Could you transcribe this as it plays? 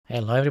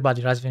Hello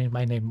everybody, Razvin is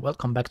my name.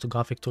 Welcome back to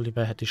Gothic 2 Live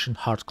Edition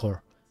Hardcore.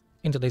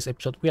 In today's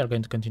episode we are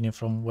going to continue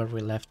from where we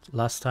left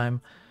last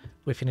time.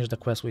 We finished the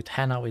quest with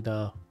Hannah with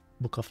the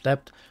Book of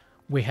Debt.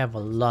 We have a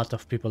lot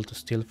of people to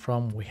steal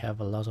from. We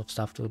have a lot of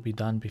stuff to be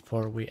done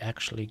before we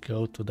actually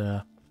go to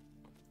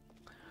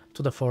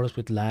the forest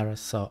with Lara.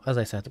 So as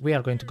I said, we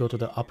are going to go to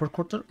the upper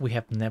quarter. We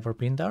have never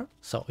been there,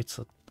 so it's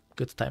a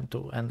good time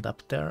to end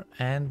up there,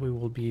 and we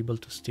will be able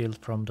to steal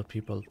from the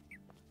people,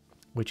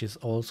 which is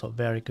also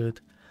very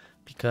good.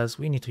 Because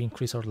we need to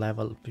increase our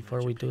level.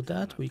 Before we do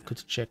that, we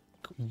could check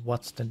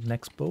what's the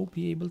next bow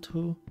be able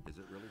to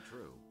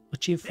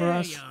achieve for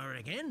us. There you are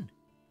again.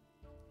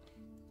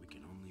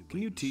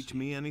 Can you teach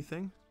me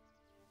anything?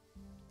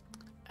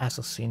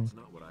 Assassin.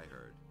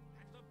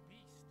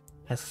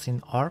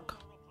 Assassin arc.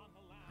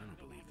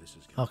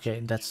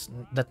 Okay,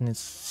 that needs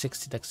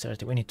 60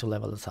 dexterity. We need to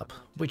level this up,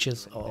 which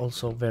is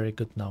also very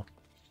good now.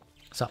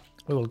 So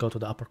we will go to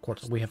the upper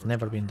quarter. We have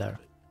never been there.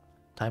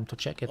 Time to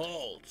check it.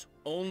 Halt!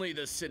 Only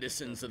the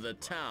citizens of the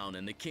town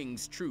and the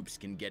king's troops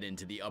can get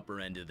into the upper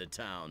end of the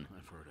town.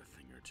 I've heard a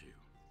thing or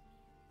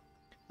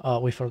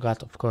two. We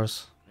forgot, of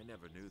course, I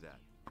never knew that.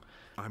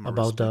 I'm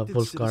about the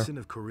Wolfgar citizen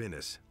of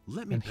Khorinis.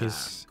 Let me and his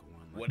pass.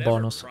 Whatever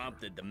bonus.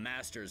 prompted the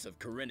masters of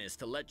Khorinis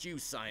to let you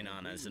sign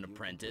on as an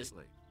apprentice,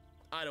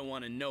 I don't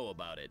want to know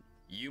about it.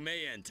 You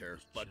may enter,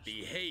 but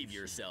behave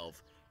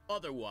yourself.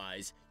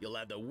 Otherwise, you'll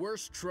have the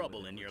worst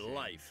trouble in your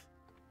life.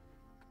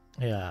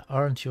 Yeah,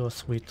 aren't you a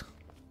sweet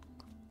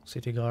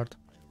city guard?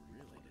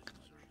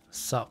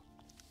 So,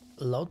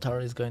 Lothar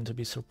is going to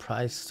be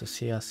surprised to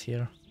see us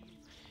here.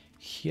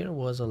 Here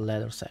was a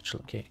leather satchel.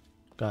 Okay,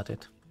 got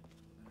it.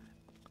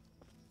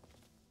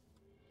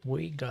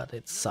 We got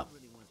it. So,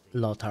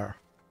 Lothar.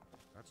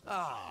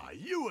 Ah,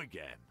 you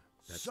again.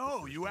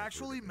 So, you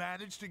actually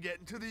managed to get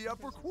into the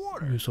upper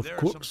quarter. Yes, of there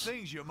course. are some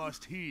things you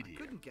must heed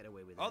here.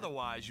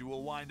 Otherwise, you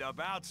will wind up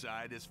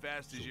outside as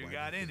fast as you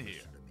got in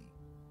here.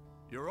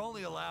 You're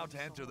only allowed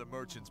to enter the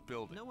merchant's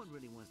building. No one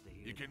really wants to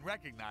hear You can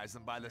recognize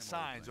them by the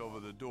signs over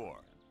the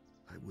door.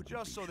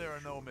 Just so there are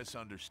no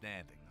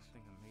misunderstandings.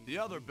 The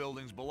other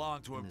buildings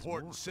belong to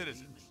important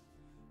citizens.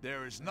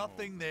 There is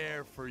nothing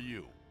there for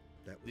you.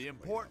 The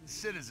important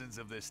citizens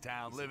of this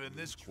town live in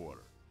this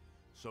quarter.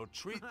 So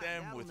treat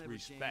them with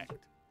respect.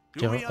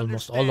 Do There we are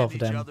almost all of understand each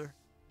them other?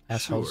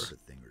 assholes. Sure.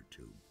 Thing or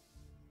two.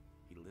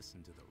 He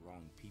listened to the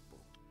wrong people.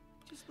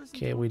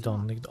 Okay, we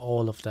don't need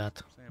all of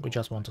that. We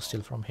just want to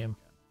steal from him.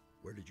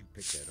 Where did you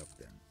pick that up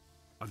then?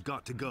 I've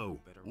got to go.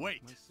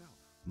 Wait.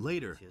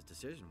 Later. His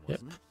decision,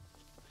 Yep. wasn't it?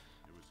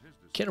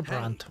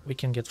 Gerbrand. We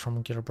can get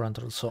from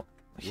Gerbrand also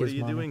his What are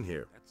you money. doing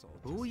here?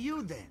 Who are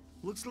you then?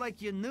 Looks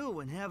like you're new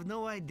and have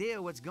no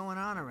idea what's going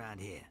on around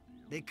here.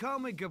 They call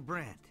me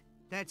Gerbrand.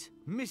 That's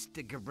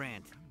Mr.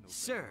 Gerbrand.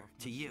 Sir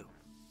to you.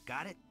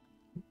 Got it?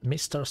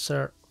 Mr.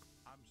 Sir.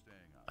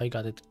 I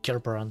got it.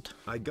 Gerbrand.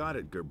 I got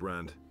it,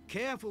 Gerbrand.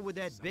 Careful with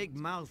that big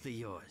mouth of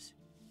yours.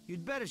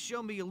 You'd better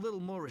show me a little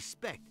more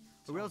respect,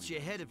 or else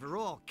you're headed for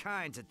all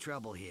kinds of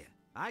trouble here.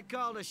 I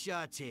call the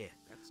shots here.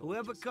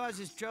 Whoever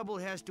causes trouble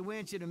has to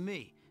answer to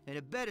me, and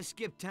it better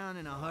skip town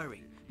in a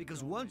hurry,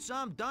 because once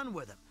I'm done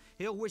with him,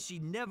 he'll wish he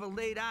never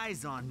laid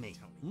eyes on me.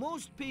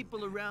 Most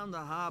people around the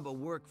harbor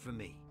work for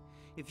me.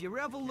 If you're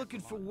ever looking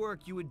for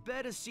work, you would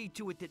better see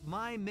to it that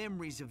my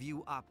memories of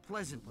you are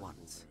pleasant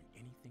ones.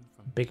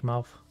 Big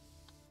mouth.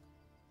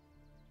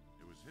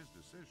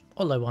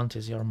 All I want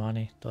is your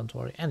money, don't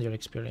worry, and your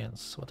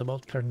experience. What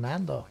about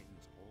Fernando?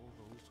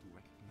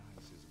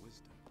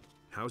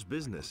 How's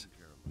business?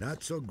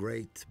 Not so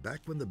great. Back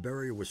when the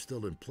barrier was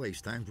still in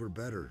place, times were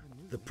better.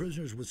 The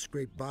prisoners would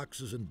scrape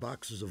boxes and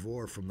boxes of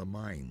ore from the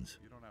mines,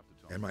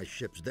 and my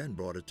ships then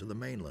brought it to the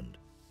mainland.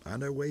 On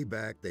their way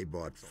back, they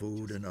bought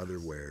food and other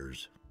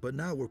wares. But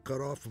now we're cut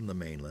off from the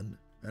mainland,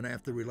 and I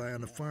have to rely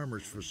on the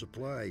farmers for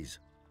supplies.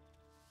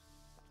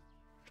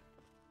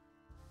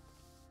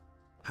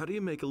 How do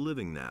you make a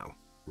living now?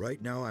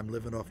 Right now, I'm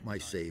living off my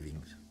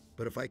savings.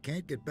 But if I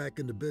can't get back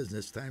into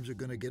business, times are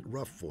going to get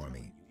rough for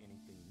me.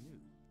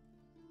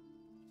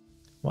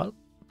 Well,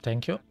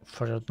 thank you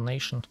for your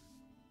donation.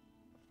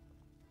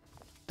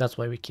 That's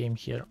why we came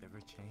here.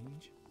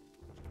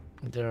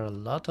 There are a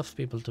lot of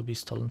people to be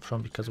stolen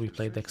from because we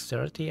play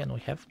Dexterity and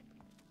we have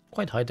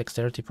quite high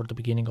Dexterity for the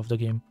beginning of the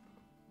game.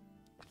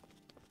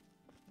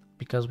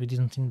 Because we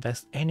didn't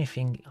invest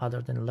anything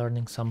other than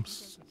learning some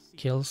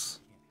skills.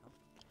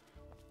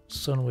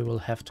 Soon we will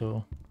have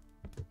to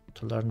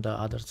learn the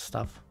other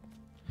stuff.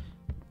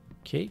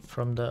 Okay,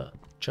 from the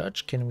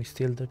judge, can we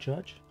steal the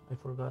judge? I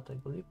forgot, I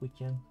believe we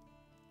can.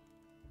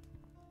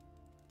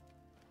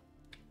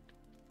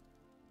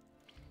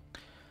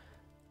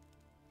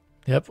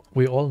 Yep,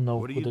 we all know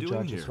What are who you the doing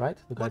judge is, here? right?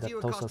 The guy What are that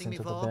you tossed us accosting me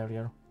into the for?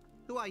 barrier.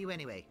 Who are you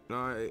anyway?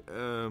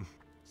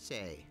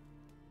 Say,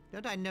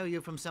 don't I know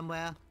you from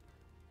somewhere?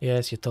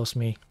 Yes, you tossed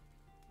me.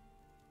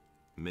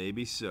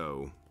 Maybe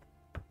so.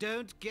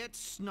 Don't get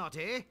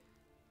snotty.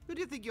 Who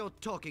do you think you're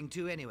talking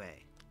to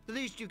anyway? The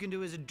least you can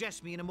do is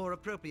address me in a more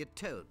appropriate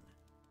tone.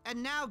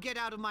 And now get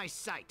out of my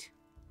sight.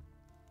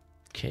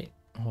 Okay,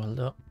 well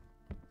done.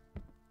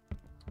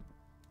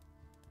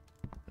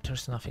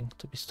 There's nothing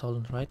to be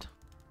stolen, right?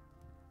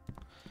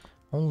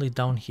 Only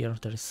down here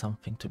there is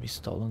something to be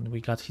stolen.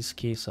 We got his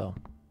key, so...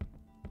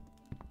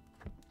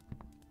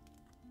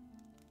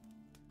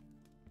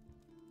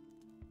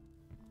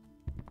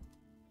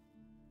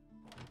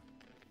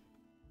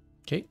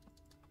 Okay.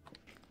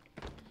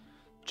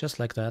 Just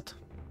like that.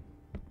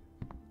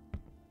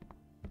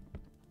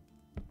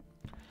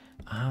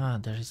 Ah,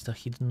 there is the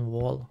hidden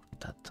wall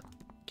that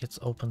gets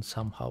opened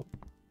somehow.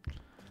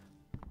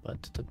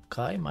 But the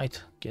guy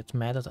might get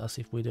mad at us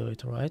if we do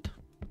it, right?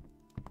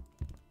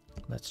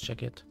 Let's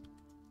check it.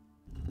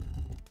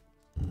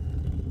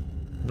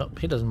 Nope,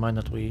 he doesn't mind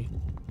that we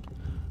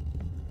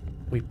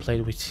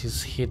played with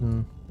his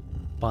hidden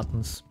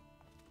buttons.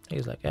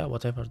 He's like, yeah,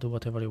 whatever, do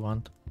whatever you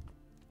want.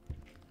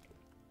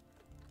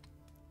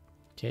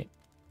 Okay.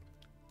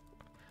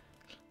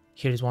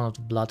 Here is one of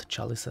the blood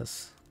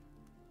chalices.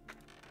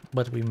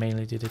 But we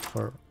mainly did it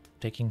for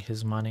taking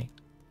his money,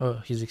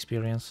 his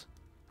experience,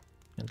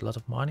 and a lot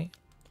of money.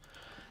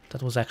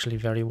 That was actually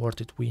very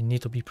worth it. We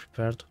need to be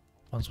prepared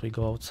once we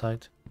go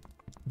outside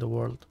the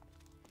world.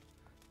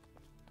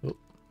 Ooh.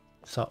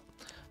 So,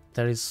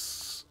 there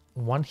is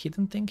one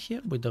hidden thing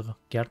here with the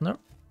gardener.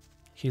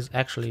 He's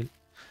actually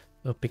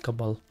a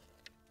pickable.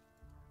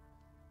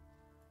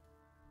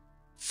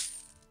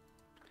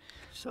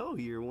 So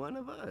you're one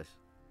of us.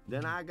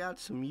 Then I got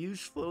some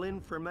useful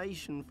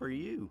information for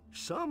you.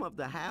 Some of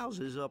the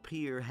houses up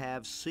here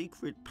have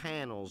secret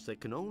panels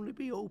that can only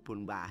be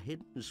opened by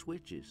hidden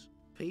switches.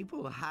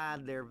 People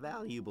hide their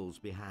valuables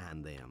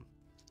behind them.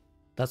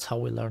 That's how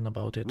we learn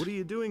about it. What are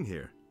you doing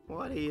here?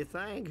 What do you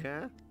think,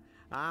 huh?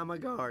 I'm a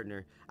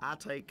gardener. I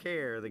take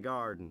care of the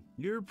garden.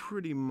 You're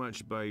pretty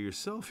much by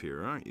yourself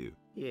here, aren't you?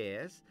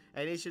 Yes,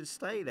 and it should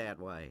stay that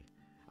way.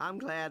 I'm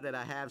glad that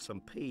I have some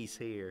peace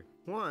here.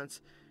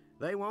 Once,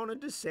 they wanted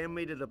to send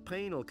me to the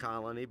penal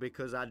colony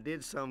because I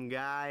did some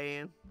guy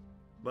in.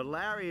 But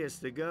Larius,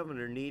 the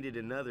governor, needed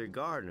another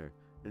gardener,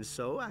 and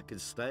so I could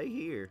stay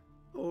here.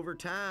 Over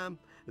time,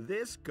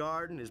 this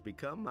garden has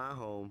become my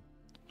home,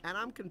 and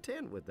I'm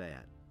content with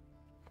that.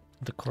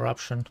 The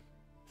corruption.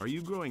 Are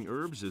you growing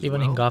herbs as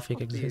Even well? in Gothic A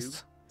few.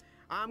 exists.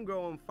 I'm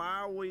growing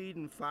fireweed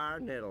and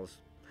fire nettles.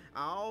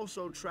 I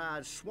also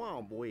tried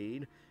swamp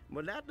weed,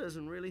 but that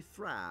doesn't really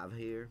thrive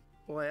here.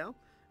 Well,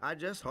 I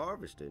just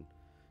harvested.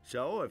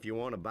 So if you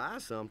want to buy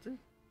something...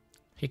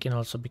 He can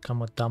also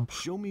become a dump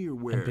Show me your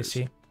wares.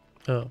 NPC.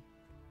 Not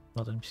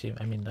NPC,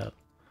 I mean the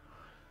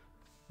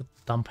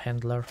dump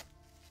handler.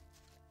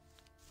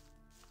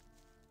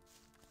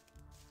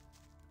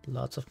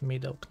 Lots of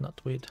mead oak,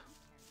 knotweed.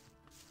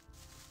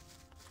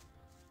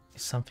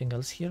 Is something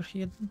else here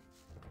hidden?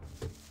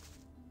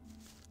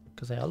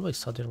 Because I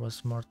always thought there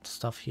was more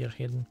stuff here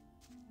hidden.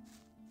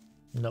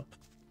 Nope.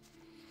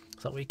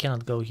 So we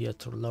cannot go here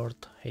to Lord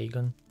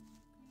Hagen,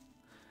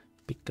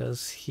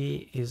 because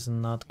he is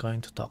not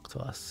going to talk to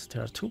us.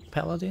 There are two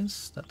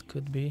paladins that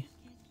could be...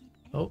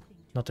 Oh,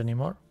 not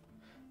anymore.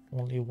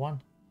 Only one.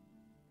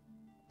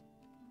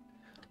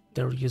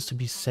 There used to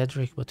be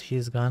Cedric, but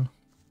he's gone.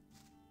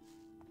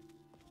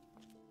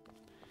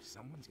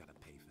 Someone's gotta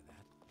pay for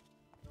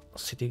that.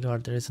 City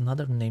guard. There is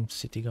another named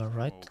City guard,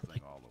 right?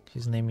 Like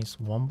his name is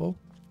Wombo.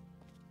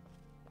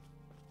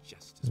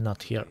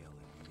 Not here.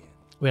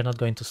 We are not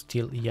going to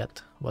steal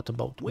yet. What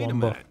about Wait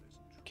Wombo? a minute.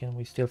 Can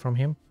we steal from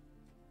him?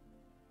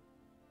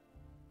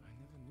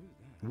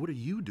 What are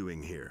you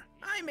doing here?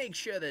 I make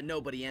sure that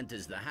nobody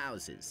enters the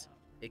houses.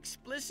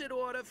 Explicit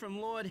order from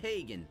Lord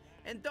Hagen,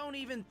 and don't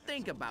even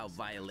think about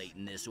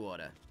violating this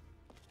order.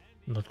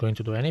 Not going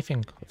to do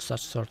anything of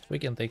such sort. We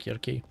can take your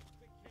key.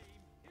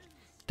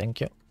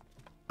 Thank you.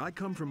 I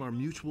come from our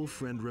mutual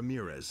friend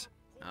Ramirez.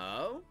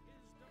 Oh?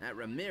 That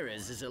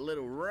Ramirez is a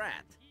little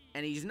rat,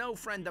 and he's no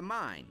friend of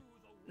mine.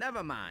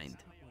 Never mind.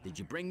 Did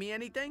you bring me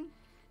anything?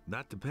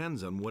 That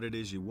depends on what it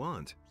is you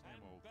want.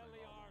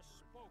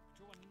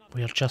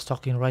 We are just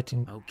talking right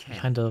in Okay.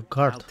 behind the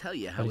guard. I'll tell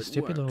you Are how you it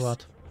stupid works. or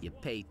what? You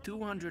pay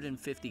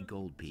 250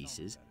 gold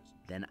pieces,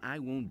 then I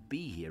won't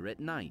be here at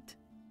night.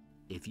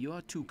 If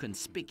you're too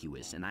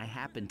conspicuous and I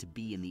happen to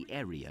be in the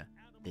area,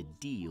 the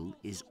deal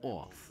is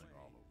off.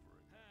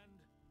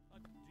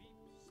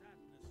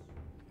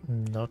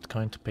 Not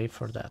going to pay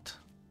for that.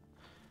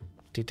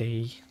 Did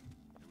they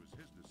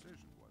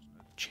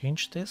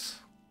change this?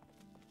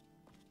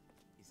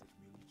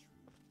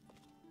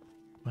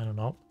 I don't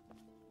know.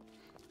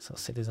 So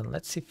citizen,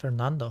 let's see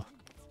Fernando.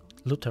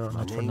 Luther,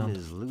 My not name Fernando.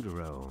 is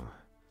Lutero.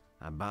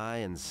 I buy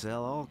and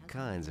sell all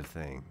kinds of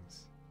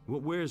things.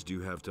 What wares do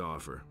you have to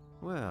offer?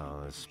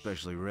 Well,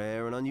 especially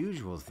rare and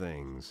unusual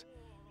things.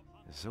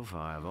 So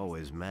far, I've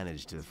always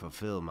managed to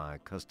fulfill my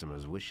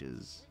customers'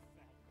 wishes.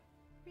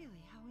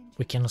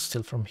 We cannot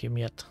steal from him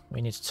yet.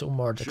 We need 2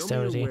 more Show me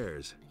dexterity. your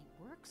wares.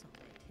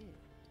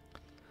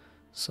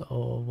 So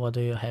what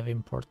do you have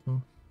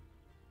important?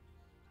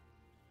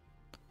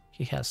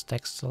 He has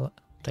textile.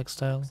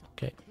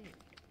 Okay,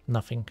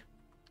 nothing.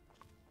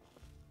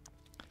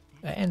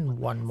 And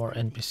 1 more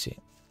NPC.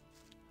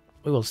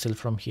 We will steal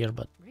from here,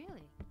 but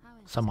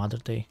some other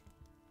day.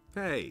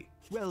 Hey,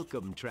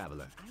 Welcome,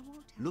 traveler.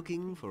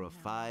 Looking for a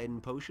fine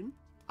potion?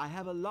 I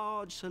have a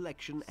large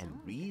selection and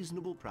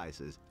reasonable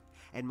prices,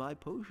 and my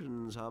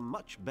potions are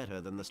much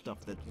better than the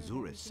stuff that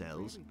Zuris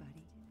sells.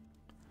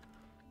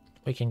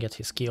 We can get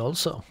his key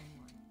also.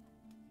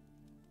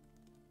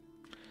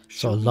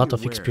 So a lot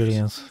of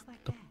experience.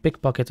 The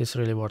pickpocket is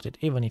really worth it,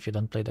 even if you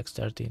don't play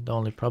Dexterity. The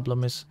only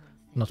problem is,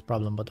 not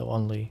problem, but the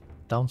only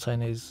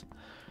downside is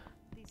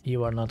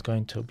you are not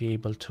going to be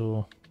able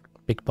to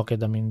pickpocket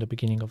them in the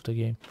beginning of the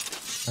game.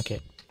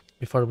 Okay,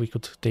 before we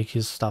could take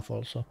his stuff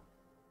also.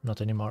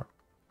 Not anymore.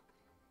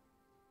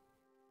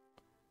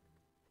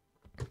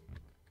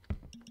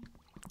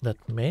 That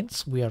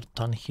means we are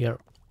done here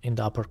in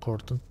the upper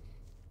curtain.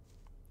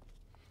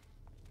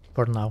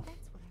 For now.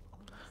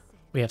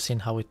 We have seen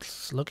how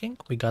it's looking.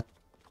 We got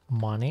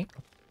money.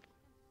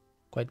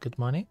 Quite good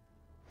money.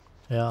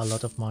 Yeah, a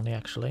lot of money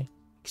actually.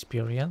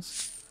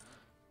 Experience.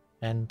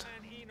 And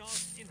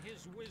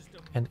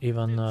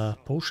even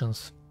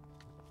potions.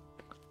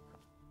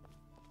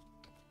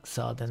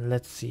 So then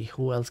let's see,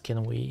 who else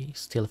can we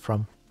steal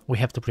from? We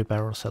have to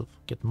prepare ourselves.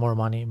 Get more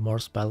money, more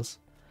spells.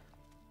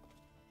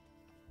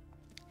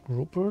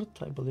 Rupert,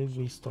 I believe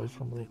we stole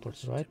from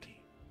Rupert, right?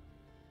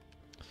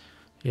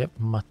 Yep,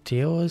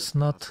 Matteo is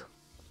not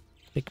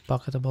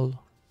pickpocketable.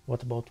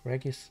 What about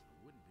Regis?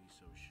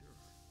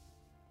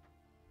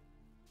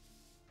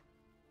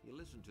 You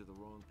listen to the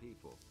wrong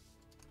people.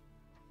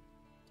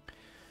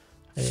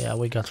 Yeah,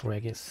 we got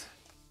Regis.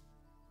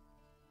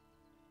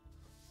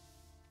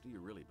 Do you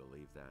really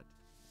believe that?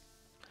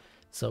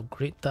 So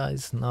Grita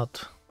is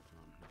not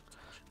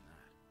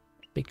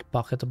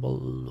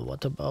pickpocketable.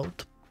 What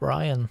about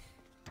Brian?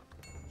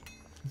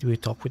 Did we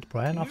talk with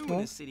Brian after New in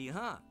all? the city,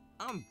 huh?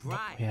 I'm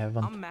Brian. we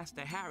haven't. I'm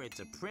Master Harrod's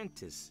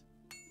apprentice.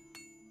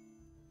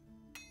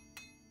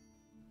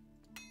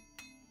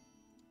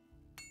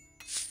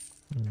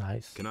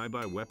 Nice. Can I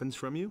buy weapons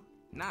from you?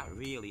 Not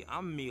really.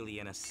 I'm merely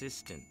an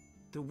assistant.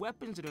 The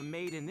weapons that are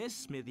made in this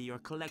smithy are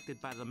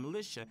collected by the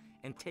militia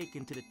and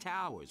taken to the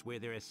towers where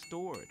they're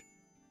stored.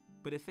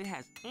 But if it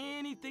has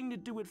anything to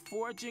do with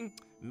forging,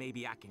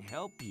 maybe I can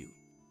help you.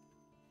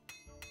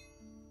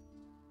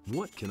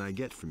 What can I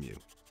get from you?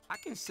 I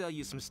can sell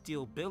you some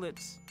steel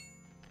billets.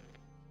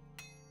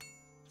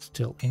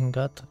 Still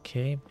ingot,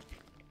 okay.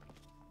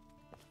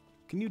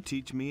 Can you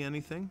teach me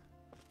anything?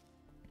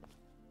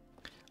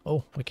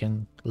 Oh, we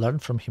can learn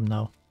from him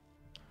now.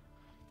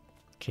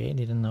 Okay,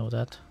 didn't know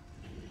that.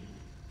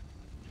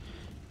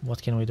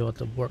 What can we do at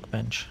the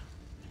workbench?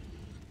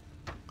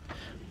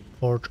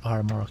 Forge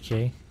armor,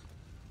 okay.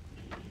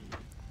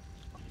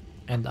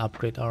 And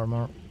upgrade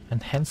armor.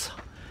 Enhance.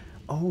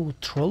 Oh,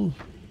 troll.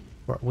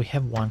 We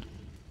have one.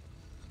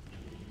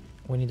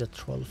 We need a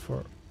troll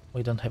for...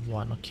 We don't have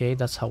one. Okay,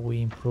 that's how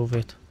we improve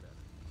it.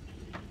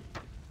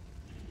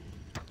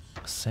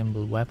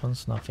 Assemble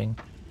weapons, nothing.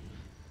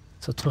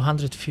 So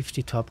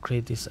 250 to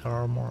upgrade this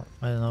armor.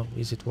 I don't know,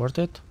 is it worth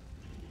it?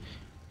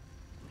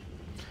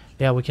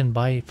 Yeah, we can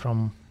buy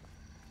from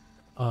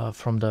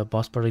the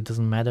boss, but it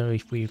doesn't matter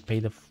if we pay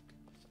the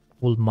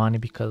full money,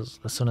 because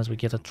as soon as we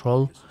get a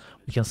troll,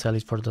 we can sell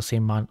it for the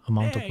same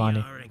amount of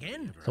money.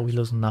 So we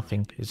lose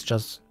nothing. It's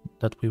just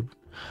that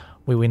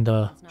we win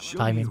the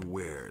timing.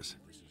 Wares.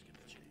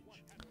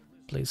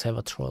 Please have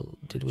a troll.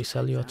 Did we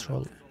sell you a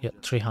troll? Yeah,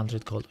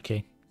 300 gold.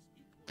 Okay.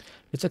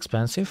 It's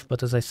expensive,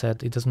 but as I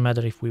said, it doesn't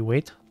matter if we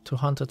wait to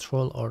hunt a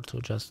troll or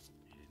to just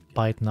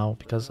buy it now,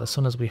 because as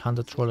soon as we hunt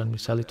a troll and we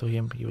sell it to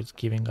him, he is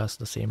giving us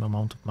the same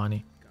amount of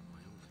money.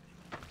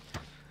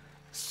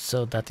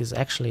 So that is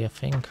actually a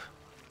thing.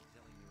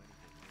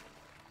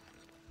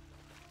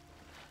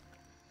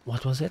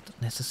 What was it?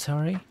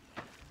 Necessary?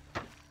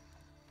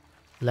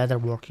 Leather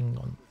working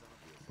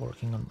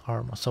on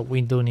armor. So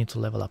we do need to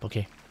level up,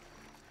 okay.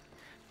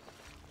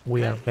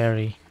 We are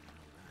very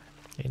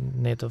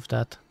in need of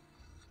that.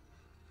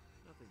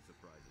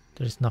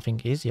 There is nothing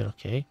easier,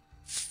 okay.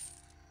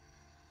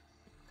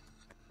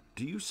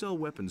 Do you sell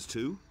weapons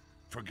too?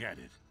 Forget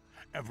it.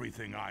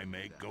 Everything I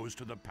make goes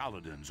to the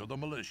paladins or the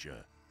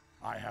militia.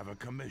 I have a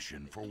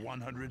commission for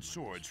 100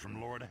 swords from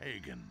Lord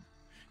Hagen.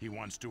 He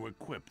wants to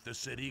equip the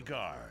city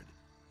guard.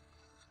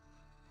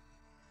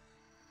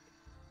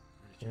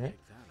 Okay.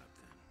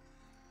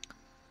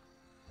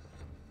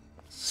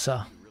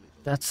 So,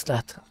 that's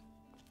that.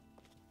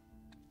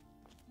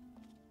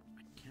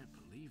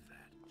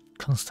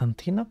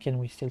 Constantino? Can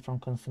we steal from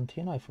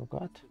Constantino? I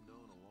forgot.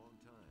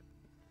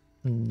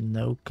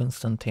 No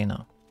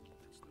Constantino.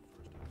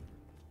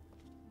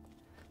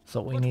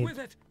 So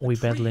we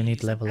badly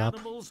need level up.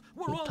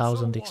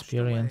 2000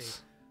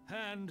 experience.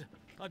 And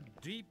a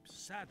deep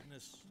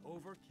sadness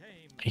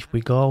overcame. If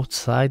we go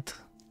outside,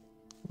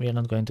 we are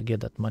not going to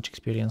get that much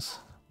experience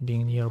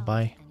being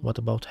nearby. What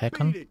about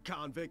Hakon? Beat it,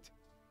 convict.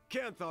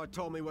 Canthar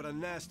told me what a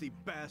nasty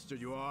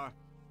bastard you are.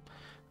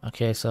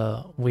 Okay,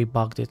 so we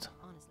bugged it.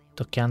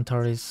 The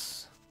Cantor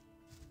is...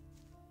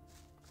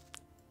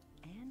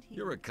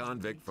 You're a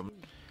convict from...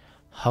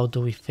 How do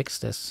we fix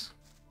this?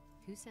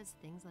 Who says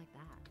things like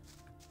that?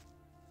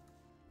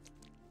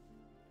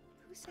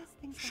 Who says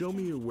things Show like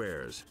me that? your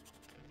wares.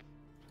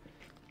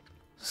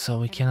 So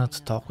we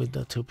cannot talk with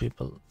the two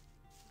people.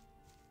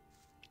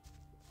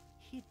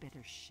 He'd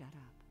better shut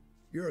up.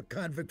 You're a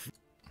convict.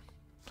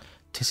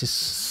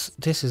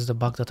 This is the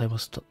bug that I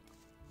was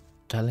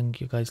telling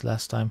you guys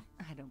last time.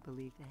 I don't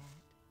believe that.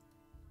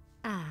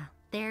 Ah,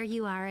 there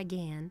you are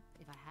again.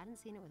 If I hadn't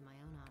seen it with my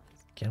own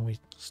eyes. Can we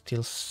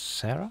steal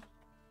Sarah?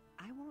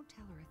 I won't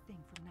tell her a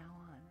thing from now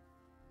on.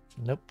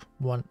 Nope.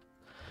 One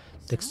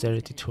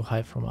dexterity too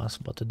high from us,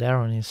 but the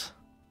Darren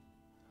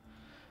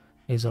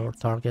is our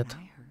target.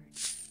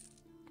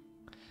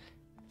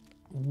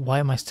 Why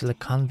am I still a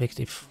convict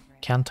if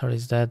Cantor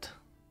is dead?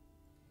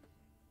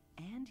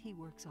 And he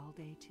works all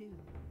day too.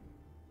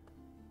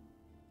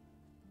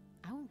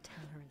 I won't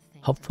tell her a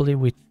thing. Hopefully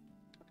with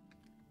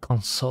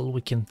console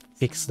we can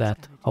fix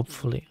that.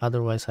 Hopefully,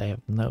 otherwise I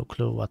have no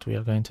clue what we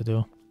are going to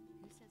do.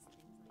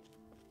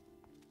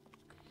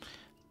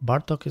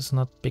 Bartok is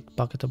not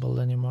pickpocketable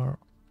anymore.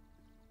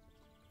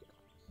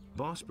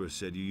 Vosper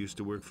said you used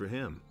to work for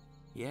him.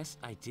 Yes,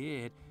 I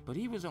did, but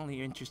he was only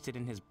interested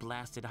in his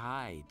blasted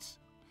hides.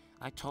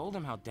 I told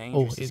him how dangerous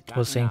Oh, it's it was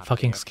gotten saying out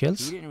fucking there. skills?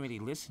 He didn't really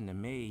listen to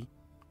me.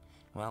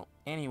 Well,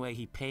 anyway,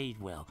 he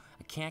paid well.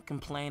 I can't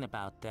complain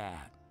about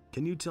that.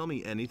 Can you tell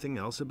me anything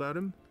else about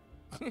him?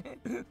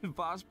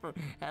 Vosper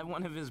had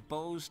one of his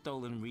bows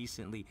stolen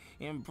recently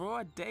in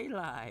broad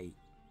daylight.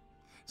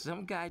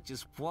 Some guy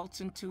just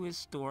waltzed into his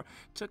store,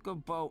 took a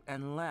bow,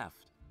 and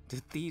left. The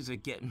thieves are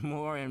getting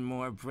more and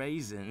more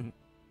brazen.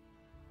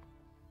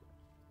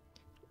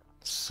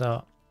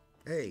 So...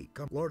 Hey,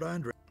 come, Lord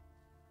Andre.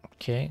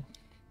 Okay.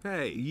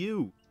 Hey,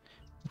 you!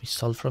 We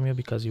stole from you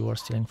because you were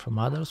stealing from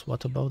others.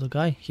 What about the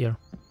guy here?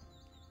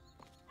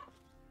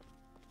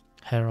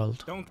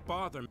 Harold. Don't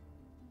bother me.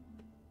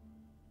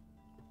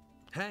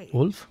 Hey!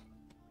 Wolf?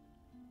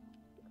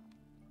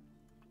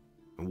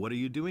 What are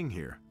you doing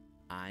here?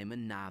 I'm a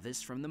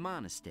novice from the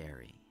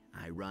monastery.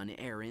 I run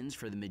errands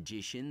for the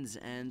magicians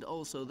and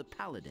also the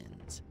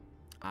paladins.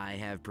 I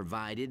have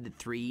provided the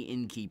 3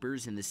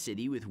 innkeepers in the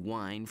city with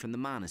wine from the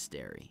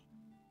monastery.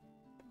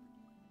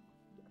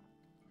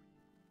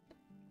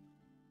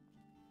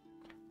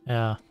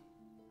 Yeah.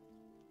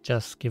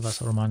 Just give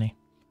us our money.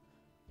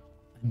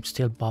 I'm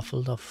still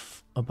baffled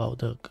about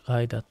the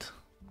guy that...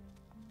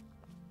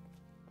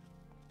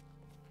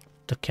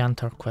 The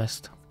Cantor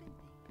quest.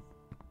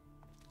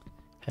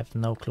 Have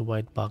no clue why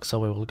it bugs, so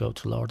we will go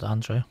to Lord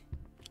Andre.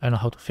 I know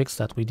how to fix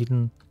that. We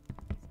didn't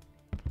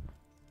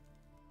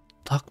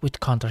talk with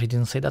Cantor. He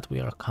didn't say that we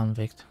are a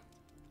convict.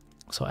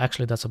 So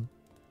actually that's a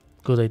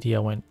good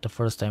idea when the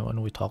first time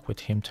when we talk with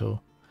him to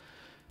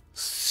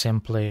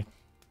simply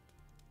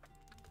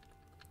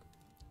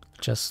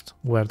just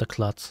wear the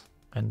cloth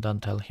and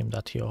don't tell him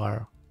that you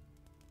are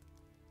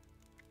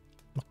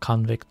a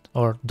convict,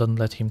 or don't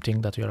let him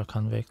think that you are a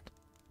convict.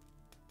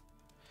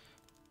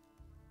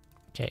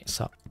 Okay,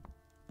 so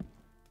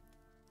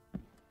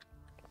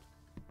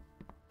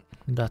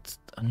that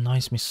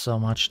annoys me so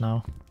much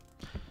now.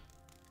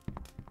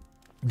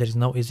 There is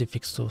no easy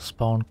fix to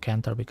spawn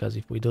Cantor, because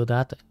if we do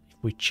that, if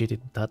we cheat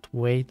it that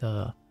way,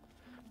 the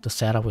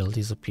Sarah will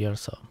disappear,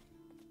 so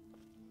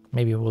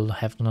maybe we'll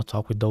have to not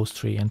talk with those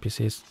 3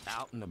 NPCs.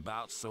 Out and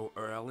about so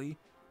early?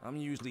 I'm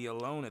usually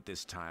alone at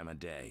this time of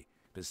day.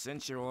 But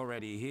since you're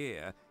already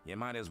here, you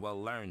might as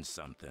well learn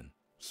something.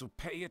 So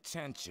pay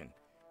attention.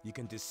 You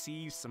can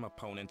deceive some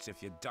opponents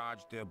if you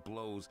dodge their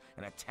blows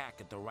and attack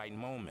at the right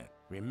moment.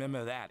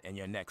 Remember that in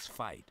your next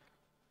fight.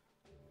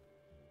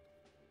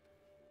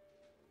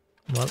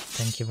 Well,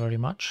 thank you very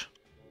much.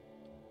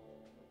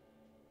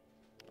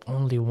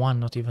 Only 1,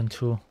 not even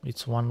 2.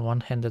 It's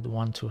one-handed,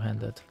 1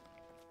 two-handed.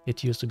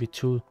 It used to be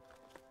 2%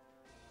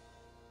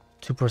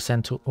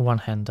 to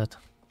one-handed.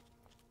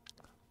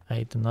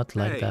 I do not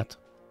like that.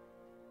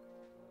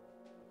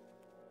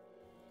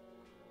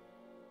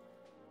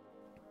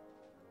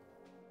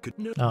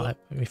 Oh,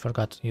 we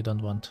forgot. You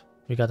don't want.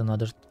 We got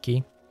another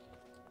key.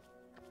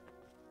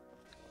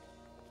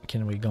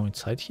 Can we go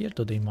inside here?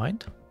 Do they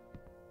mind?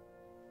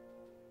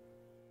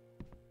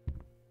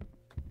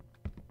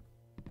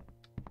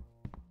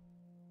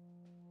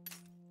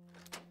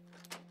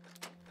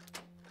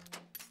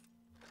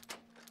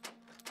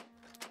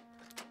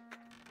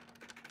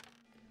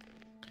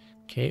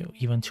 Okay,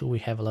 even though we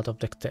have a lot of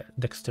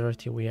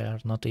dexterity, we are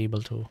not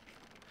able to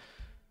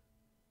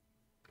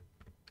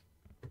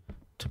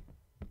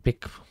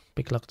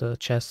picklock the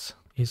chests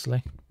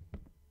easily.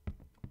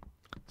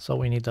 So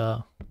we need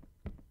a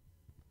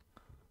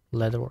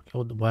leatherwork.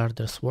 Oh, why are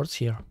there swords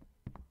here?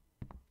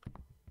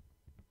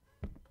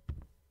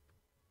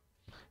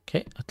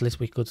 Okay, at least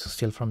we could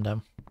steal from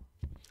them.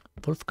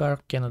 Wolfgar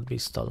cannot be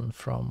stolen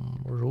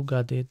from.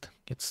 Ruga did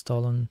get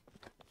stolen.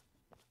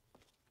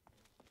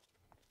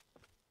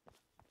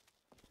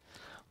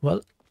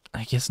 Well,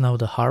 I guess now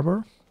the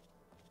harbor.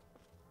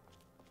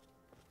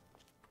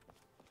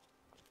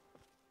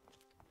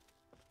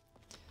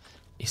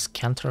 Is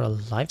Cantor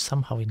alive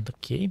somehow in the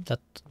cave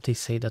that they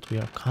say that we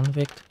are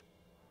convict?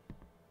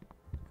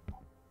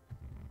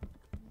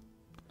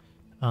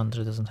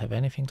 Andre doesn't have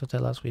anything to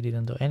tell us. We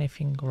didn't do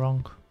anything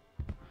wrong.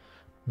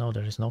 No,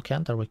 there is no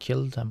Cantor. We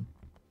killed them.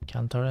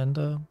 Cantor and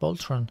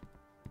Boltron.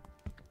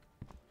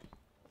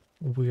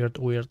 Weird,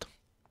 weird.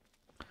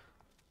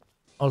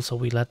 Also,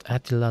 we let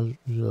Attila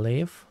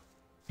live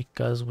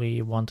because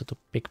we wanted to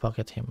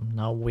pickpocket him.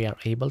 Now we are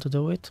able to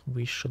do it.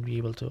 We should be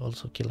able to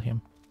also kill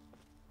him.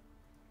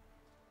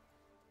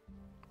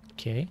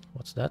 Okay,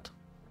 what's that?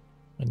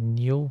 A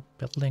new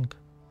building.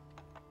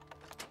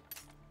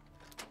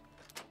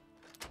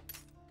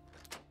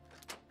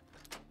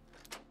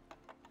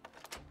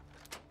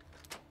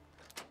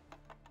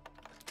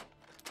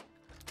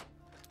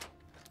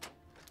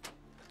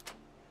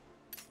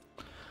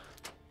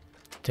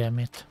 Damn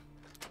it.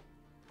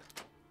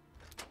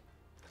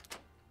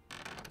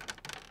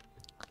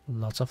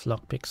 Lots of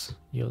lockpicks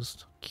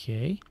used.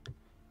 Okay.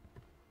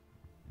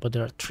 But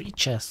there are 3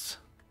 chests.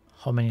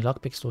 How many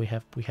lockpicks do we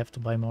have? We have to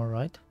buy more,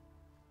 right?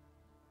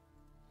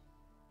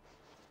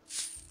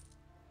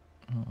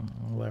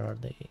 Where are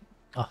they?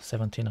 Ah,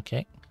 17,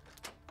 okay.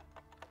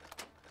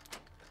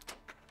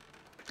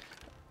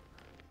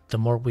 The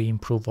more we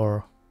improve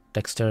our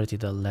dexterity,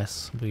 the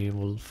less we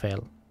will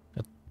fail.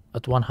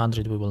 At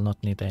 100 we will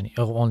not need any.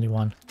 Oh, only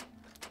one.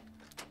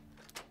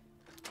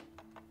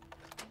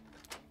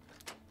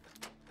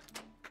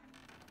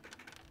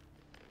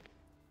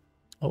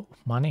 Oh,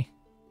 money.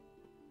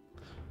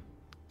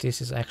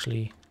 This is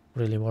actually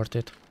really worth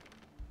it.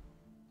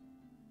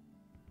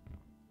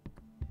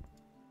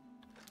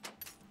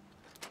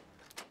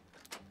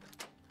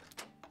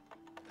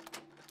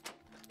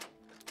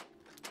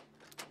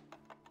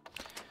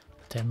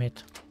 Damn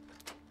it.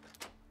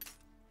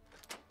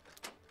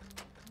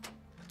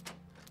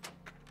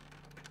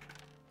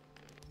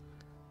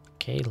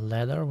 Okay,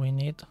 leather we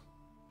need.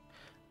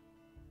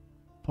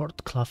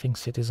 Port clothing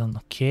citizen.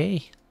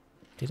 Okay.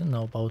 Didn't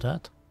know about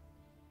that.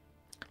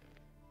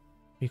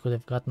 We could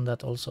have gotten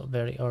that also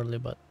very early,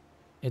 but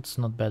it's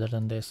not better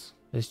than this.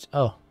 It's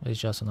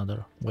just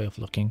another way of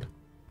looking.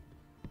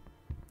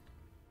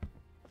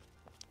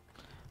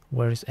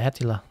 Where is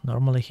Attila?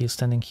 Normally he's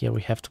standing here,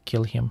 we have to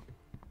kill him.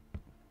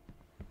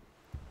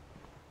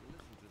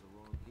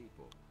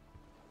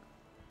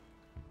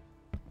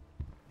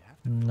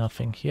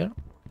 Nothing here.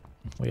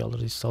 We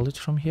already sold it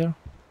from here.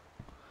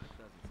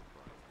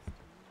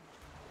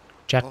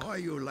 Jack. Oh,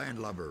 you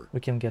landlubber. We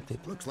can get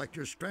it. Looks like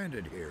you're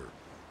stranded here.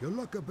 You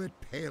look a bit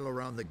pale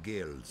around the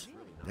gills.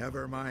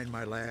 Never mind,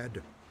 my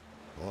lad.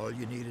 All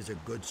you need is a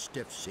good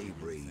stiff sea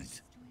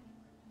breeze.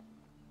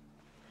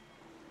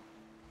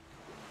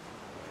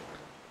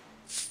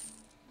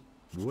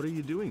 What are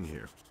you doing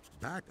here?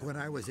 Back when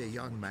I was a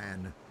young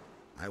man,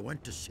 I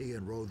went to sea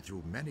and rode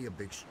through many a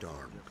big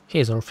storm.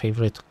 He's our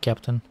favorite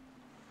captain.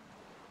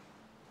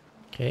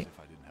 Okay.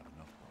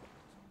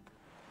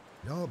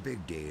 No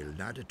big deal,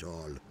 not at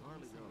all.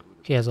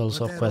 He has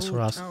also a quest that for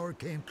old us. tower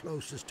came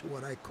closest to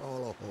what I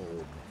call a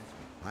home.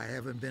 I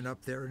haven't been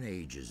up there in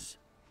ages.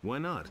 Why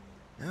not?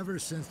 Ever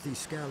since these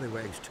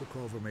scallywags took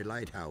over my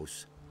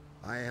lighthouse,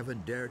 I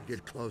haven't dared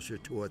get closer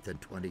to it than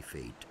 20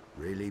 feet.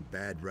 Really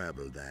bad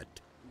rabble,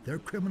 that. They're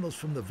criminals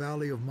from the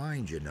Valley of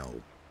Mind, you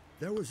know.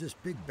 There was this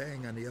big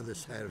bang on the other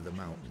side of the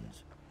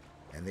mountains,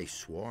 and they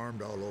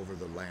swarmed all over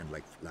the land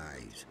like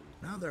flies.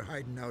 Now they're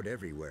hiding out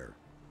everywhere,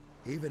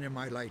 even in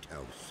my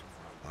lighthouse.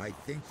 I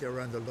think they're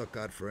on the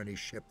lookout for any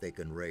ship they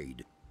can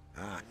raid.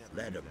 Ah,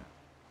 let them.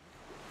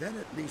 Then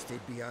at least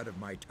they'd be out of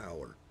my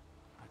tower.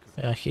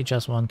 Yeah, he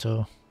just want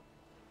to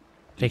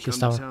take his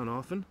tower. Do you come to town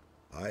often?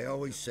 I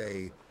always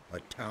say a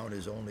town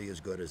is only as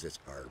good as its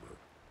harbor.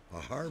 A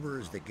harbor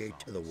is the gate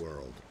to the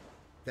world.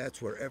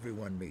 That's where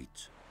everyone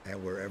meets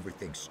and where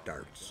everything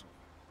starts.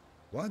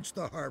 Once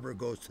the harbor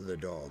goes to the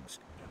dogs,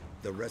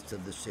 the rest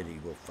of the city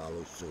will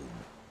follow soon.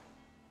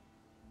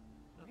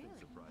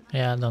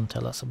 Yeah, don't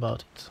tell us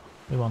about it.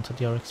 We wanted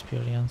your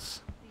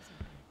experience.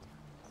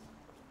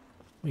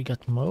 We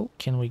got Mo.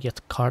 Can we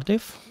get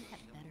Cardiff?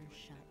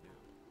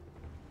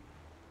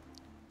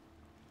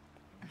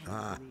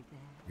 Ah,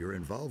 you're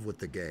involved with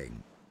the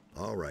gang.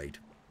 All right.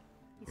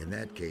 In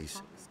that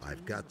case,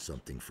 I've got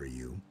something for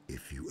you.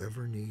 If you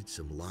ever need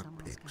some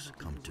lockpicks,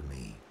 come to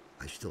me.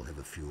 I still have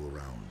a few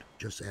around.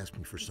 Just ask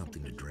me for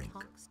something to drink.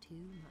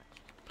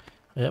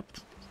 Yep.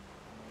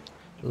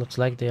 Looks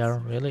like they are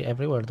really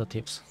everywhere, the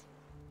tips.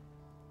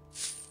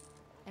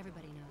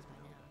 Everybody knows by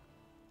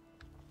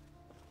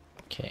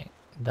now. Okay,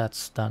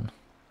 that's done.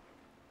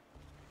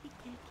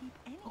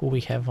 Who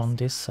we have on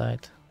this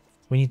side?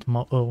 We need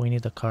more. Oh, we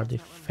need a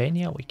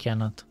Cardiffania. We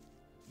cannot.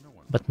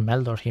 But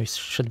Meldor, he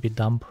should be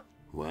dumb.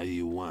 What do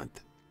you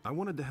want? I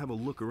wanted to have a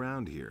look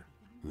around here.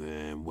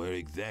 Then where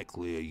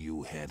exactly are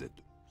you headed?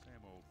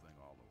 Same old thing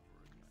all over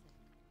again.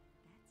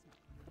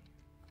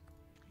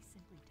 He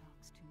simply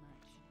talks too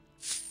much.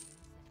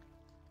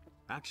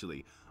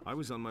 Actually, I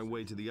was on my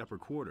way to the upper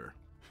quarter.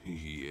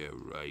 Yeah,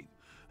 right.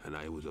 And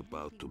I was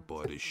about to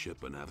board a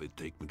ship and have it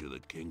take me to the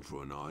king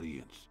for an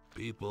audience.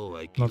 People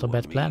like Not you a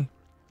bad and me plan.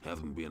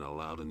 haven't been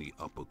allowed in the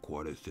upper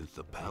quarter since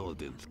the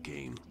paladins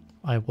came.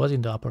 I was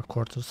in the upper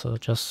quarter, so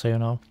just so you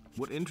know.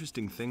 What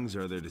interesting things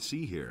are there to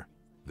see here?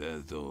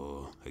 There's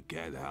a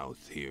cat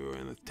house here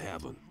and a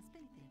tavern.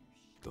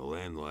 The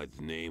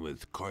landlord's name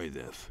is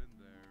Cardiff.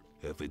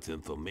 If it's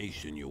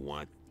information you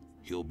want,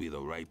 he'll be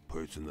the right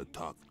person to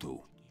talk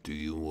to. Do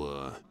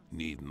you,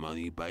 need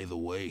money, by the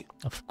way?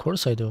 Of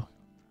course I do.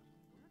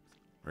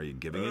 Are you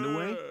giving it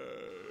away?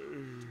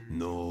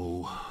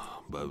 No,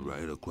 but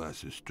right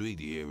across the street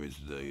here is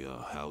the,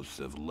 house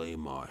of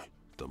LHIVER,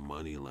 the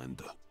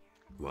moneylender.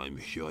 I'm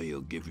sure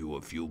he'll give you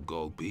a few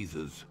gold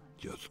pieces.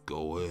 Just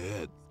go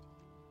ahead.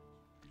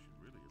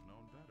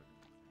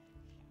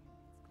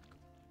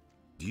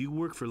 Do you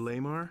work for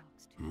LHIVER?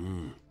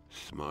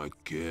 Smart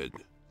kid.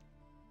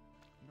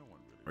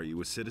 Are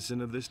you a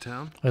citizen of this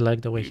town? I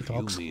like the way he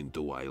talks. You mean,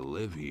 do I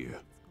live here?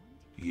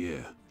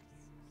 Yeah.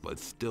 But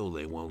still,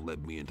 they won't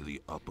let me into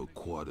the upper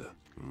quarter.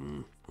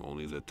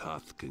 Only the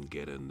Toths can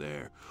get in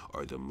there,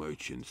 or the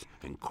merchants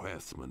and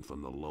craftsmen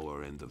from the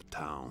lower end of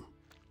town.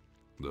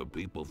 The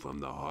people from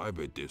the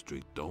harbor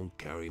district don't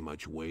carry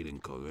much weight in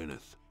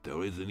Khorinis.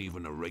 There isn't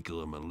even a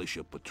regular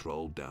militia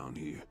patrol down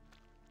here.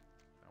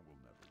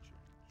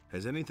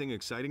 Has anything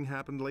exciting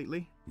happened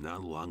lately?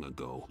 Not long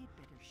ago,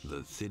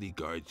 the city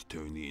guards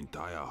turned the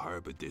entire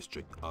harbor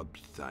district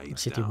upside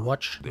City down.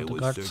 watch, They the were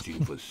guards.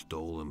 searching for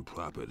stolen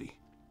property.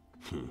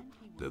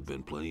 There've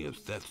been plenty of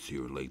thefts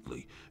here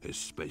lately,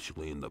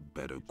 especially in the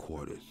better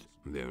quarters.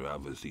 They're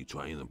obviously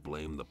trying to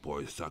blame the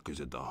poor suckers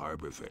at the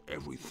harbor for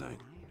everything.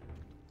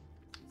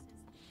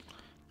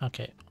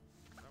 Okay.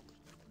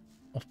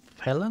 A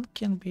felon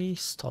can be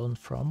stolen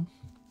from.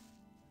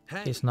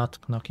 Hey. He's not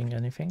knocking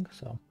anything,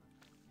 so.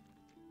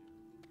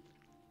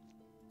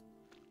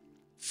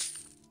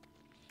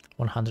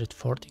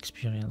 140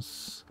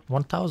 experience.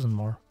 1000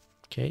 more.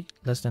 Okay,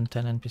 less than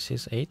 10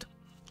 NPCs, 8.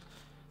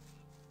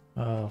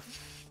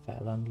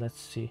 Felon, let's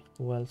see.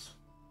 Who else?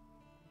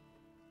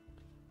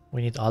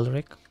 We need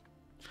Ulrich.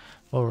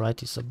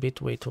 Alright, it's a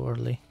bit way too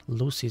early.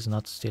 Lucy is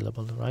not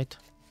stealable, right?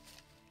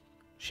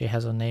 She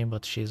has a name,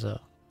 but she's a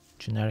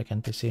generic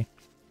NPC.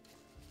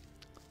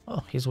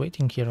 Oh, he's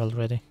waiting here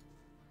already.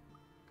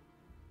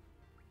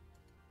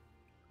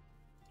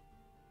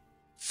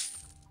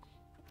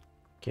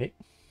 Okay.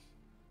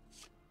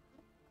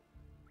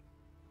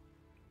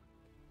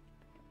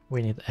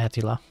 We need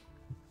Attila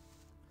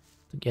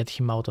to get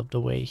him out of the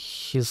way.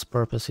 His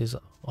purpose is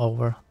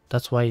over.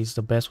 That's why it's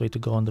the best way to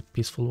go on the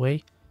peaceful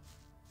way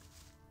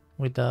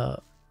with the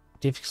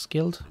Thief's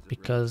Guild,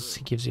 because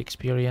he gives you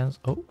experience.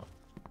 Oh,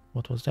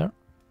 what was there?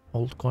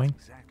 Old coin.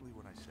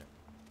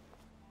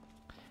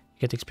 You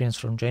get experience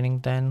from draining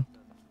them.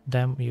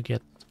 You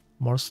get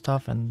more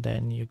stuff, and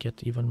then you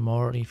get even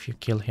more if you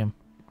kill him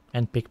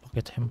and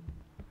pickpocket him.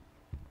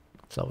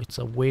 So it's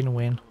a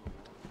win-win.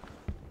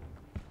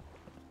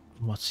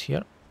 What's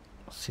here?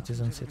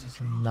 Citizen,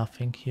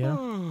 nothing here.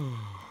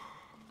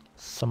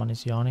 Someone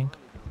is yawning.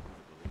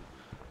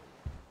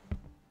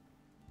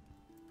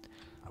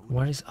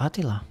 Where is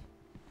Attila?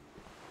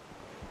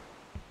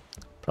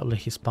 Probably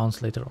he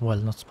spawns later. Well,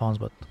 not spawns,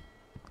 but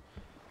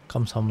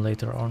comes home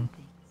later on.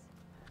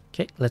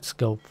 Okay, let's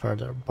go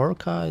further.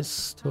 Borka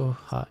is too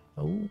high.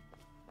 Oh,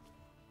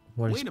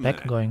 where is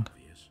Beck going?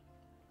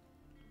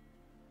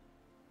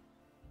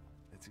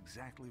 That's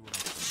exactly what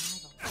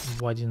I...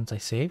 Why didn't I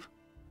save?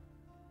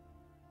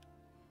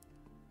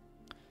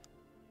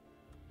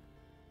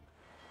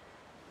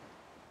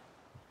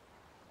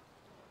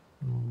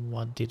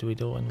 What did we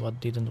do and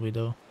what didn't we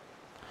do?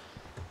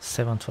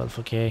 712,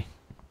 okay.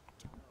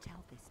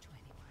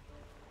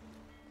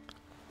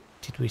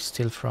 Did we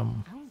steal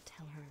from...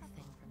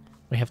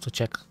 We have to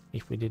check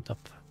if we did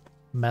up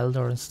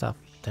Meldor and stuff.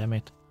 Damn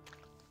it.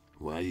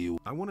 Why do you...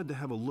 I wanted to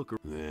have a look.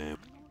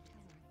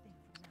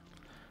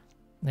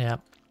 Yeah.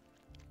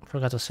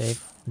 Forgot to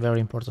save.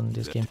 Very important in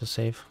this game to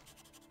save.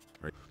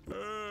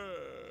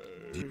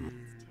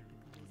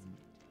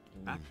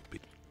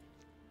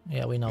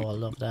 Yeah, we know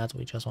all of that.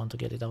 We just want to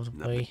get it out of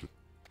the way.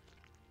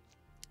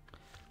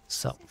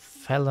 So,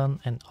 Felon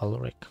and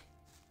Ulrich.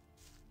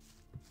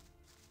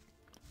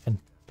 And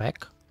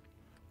Beck.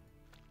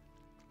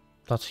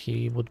 Thought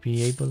he would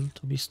be able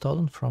to be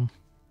stolen from.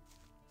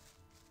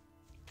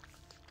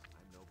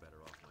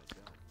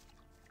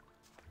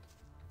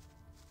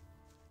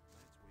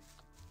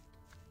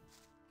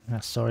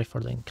 Sorry for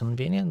the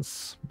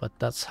inconvenience, but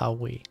that's how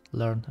we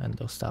learn and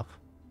do stuff.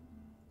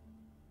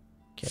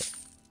 Okay.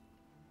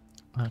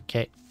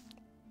 Okay.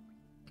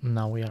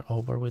 Now we are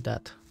over with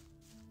that.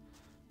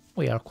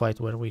 We are quite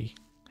where we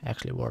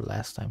actually were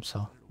last time,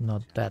 so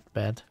not that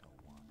bad.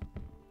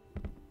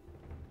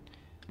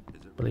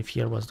 I believe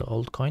here was the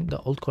old coin. The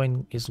old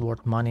coin is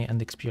worth money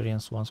and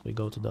experience once we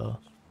go to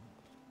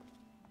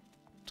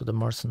the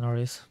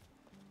mercenaries.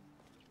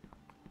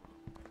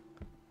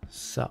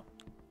 So,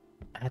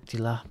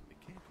 Attila,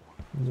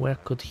 where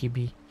could he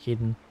be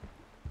hidden?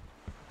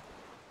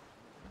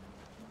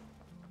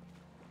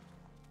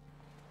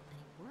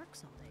 He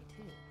works all day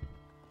too.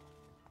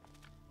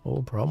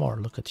 Oh,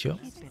 Bromor, look at you.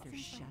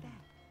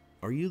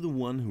 Are you the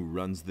one who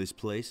runs this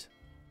place?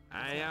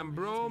 I am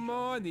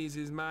Bromor, this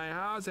is my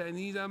house, and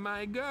these are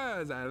my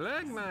girls. I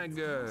like my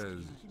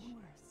girls.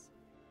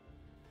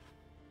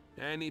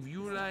 And if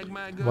you like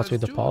my guns What's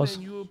with the too, pause?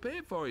 then you'll pay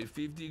for it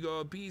 50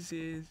 gold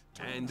pieces.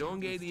 And don't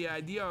get the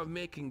idea of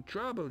making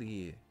trouble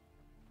here.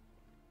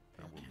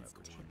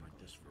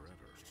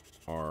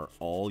 Are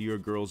all your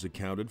girls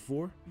accounted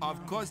for?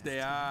 Of course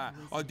they are.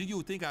 Or do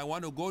you think I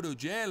want to go to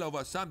jail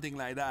over something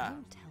like that?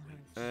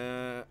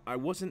 I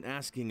wasn't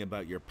asking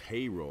about your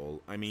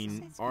payroll. I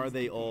mean, are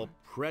they all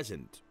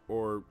present?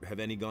 Or have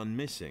any gone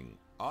missing?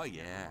 Oh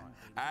yeah.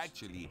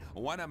 Actually,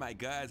 one of my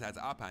girls has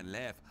up and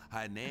left.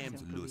 Her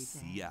name's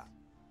Lucia.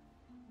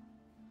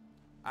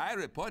 I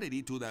reported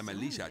it to the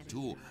militia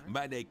too,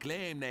 but they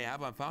claim they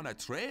haven't found a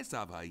trace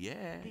of her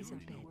yet.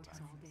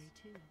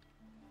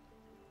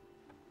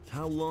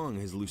 How long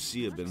has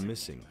Lucia been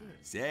missing?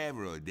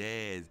 Several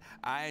days.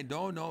 I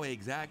don't know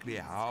exactly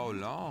how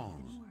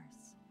long.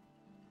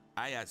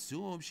 I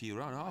assume she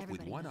ran off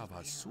with one of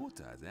her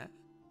suitors, eh?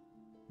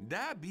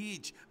 That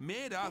bitch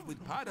made off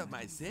with part of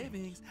my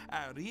savings,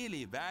 a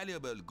really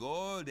valuable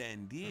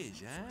golden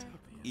dish, eh?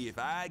 If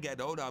I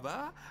get hold of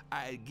her,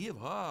 I'll give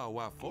her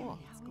what for.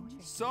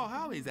 So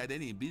how is that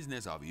any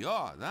business of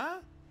yours, huh?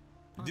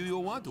 Do you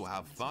want to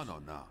have fun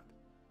or not?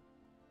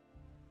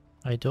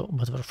 I do,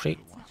 but for free.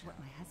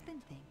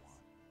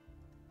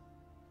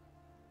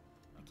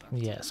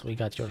 Yes, we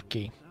got your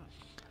key.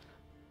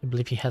 I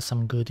believe he has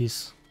some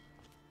goodies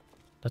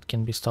that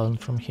can be stolen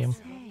from him.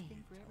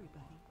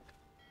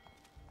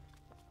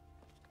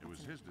 It was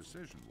his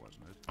decision,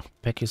 wasn't it?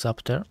 Peck is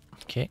up there.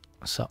 Okay,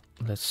 so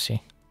let's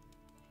see.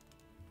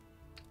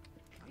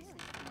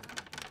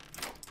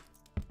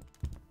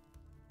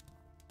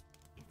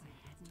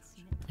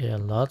 Yeah,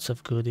 lots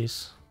of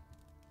goodies.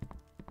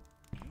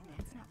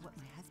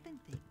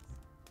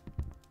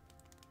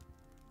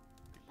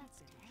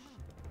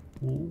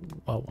 Ooh,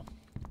 wow.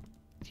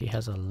 He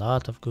has a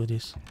lot of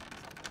goodies.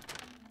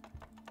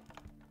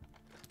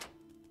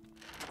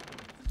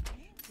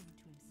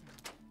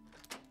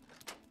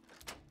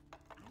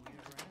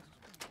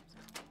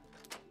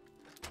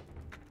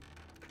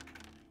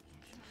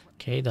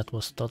 Okay, that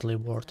was totally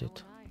worth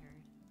it.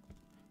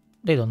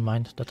 They don't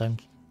mind that I'm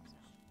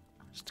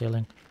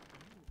stealing.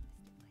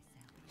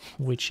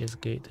 Which is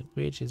good,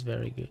 which is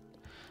very good.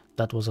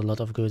 That was a lot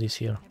of goodies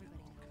here.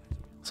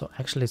 So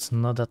actually it's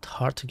not that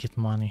hard to get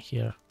money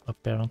here,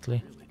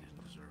 apparently.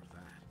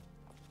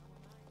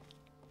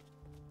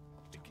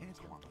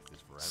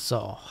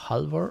 So,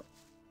 HIVER.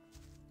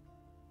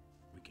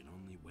 We can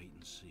only wait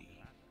and see.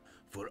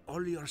 For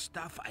all your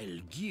stuff,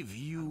 I'll give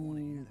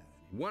you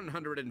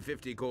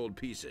 150 gold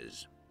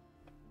pieces.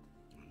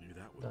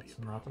 That's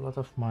not a lot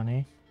of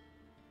money.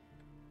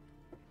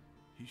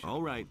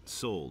 All right,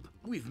 sold.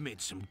 We've made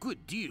some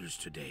good deals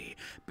today.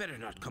 Better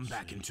not come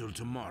back until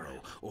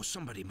tomorrow, or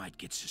somebody might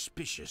get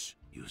suspicious.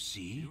 You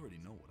see? You already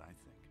know what I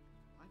think.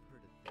 I've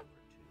heard a thing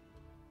or two.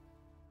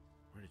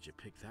 Where did you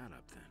pick that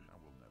up then? I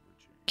will never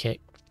change. Okay,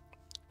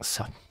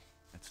 so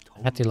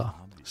Attila,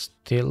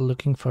 still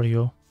looking for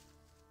you.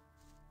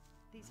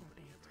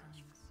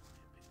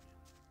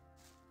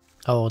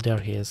 Oh, there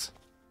he is.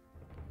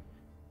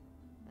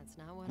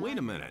 Wait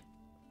a minute.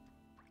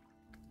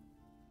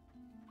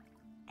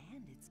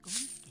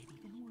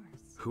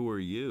 Who are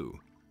you?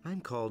 I'm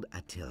called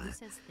Attila.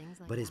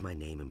 But is my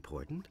name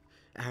important?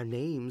 Our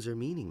names are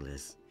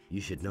meaningless.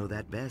 You should know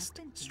that best,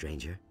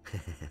 stranger.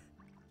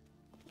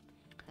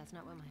 That's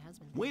not what my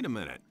husband thinks. Wait a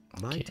minute.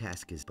 My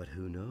task is, but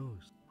who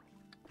knows?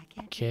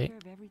 Okay.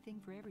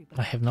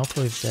 I have no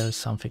clue if there is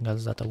something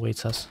else that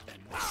awaits us.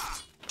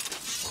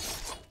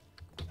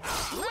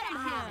 Whack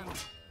him!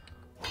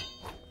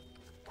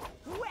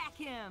 Whack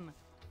him!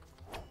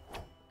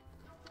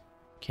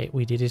 Okay,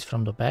 we did it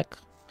from the back.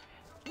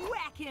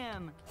 Whack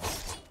him!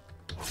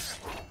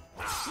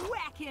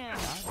 Whack him!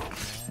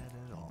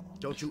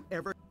 Don't you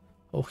ever...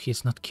 Oh,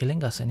 he's not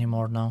killing us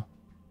anymore now.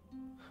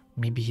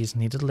 Maybe he's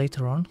needed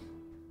later on?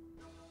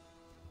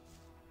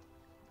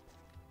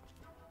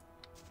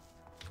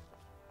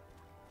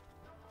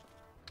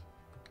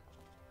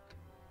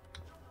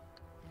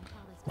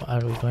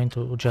 Are we going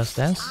to just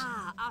dance?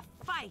 Ah,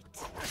 a fight!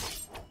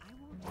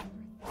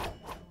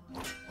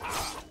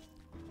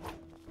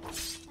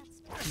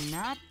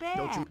 Not bad.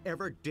 Don't you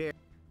ever dare...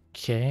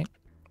 Okay,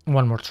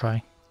 one more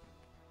try.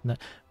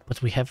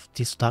 But we have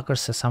this dagger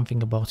says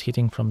something about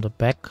hitting from the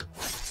back.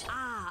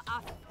 Ah,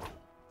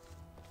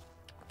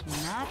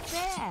 not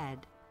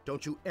bad.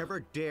 Don't you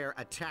ever dare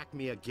attack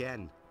me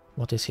again.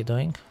 What is he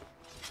doing?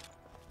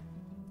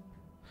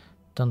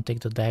 Don't take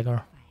the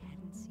dagger.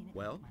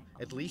 Well,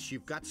 at least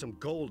you've got some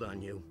gold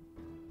on you.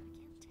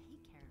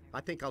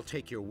 I think I'll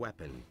take your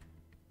weapon.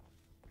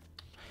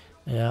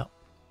 Yeah.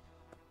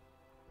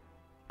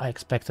 I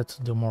expected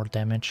to do more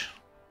damage.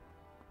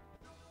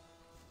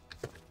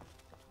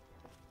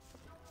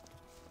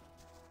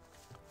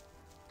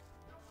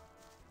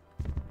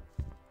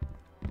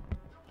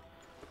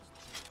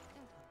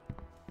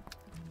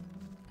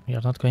 We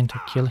are not going to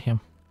kill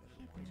him.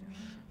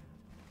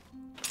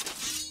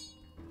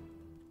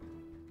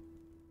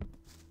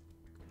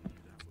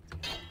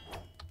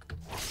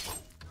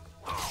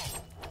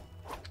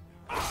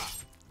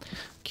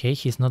 Okay,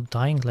 he's not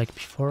dying like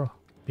before.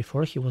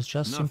 Before he was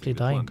just Nothing simply to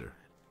dying. plunder.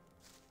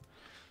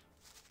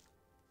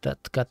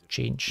 That got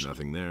changed.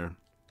 Nothing there.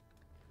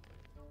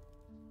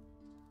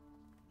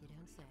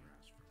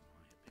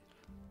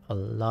 A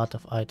lot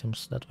of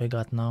items that we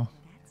got now.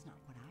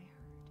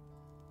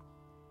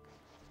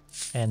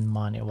 And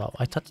money. Wow,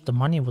 I thought the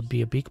money would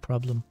be a big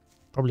problem.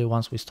 Probably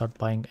once we start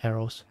buying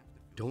arrows.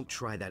 Don't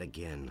try that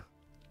again.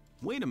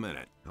 Wait a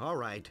minute. All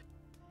right.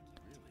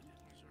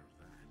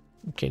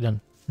 Okay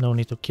then, no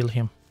need to kill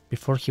him.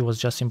 Before he was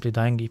just simply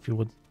dying if you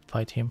would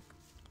fight him.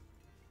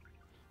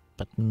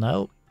 But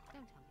no.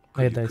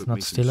 Ada is not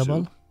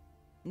stealable.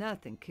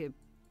 Nothing, kid.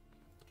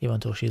 Even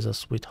though she's a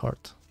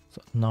sweetheart.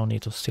 So no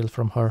need to steal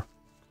from her.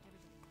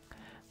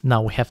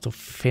 Now we have to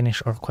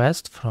finish our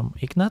quest from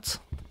Ignatz.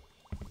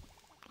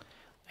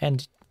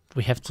 And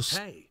we have to...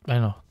 Hey. I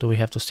don't know, do we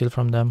have to steal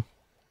from them?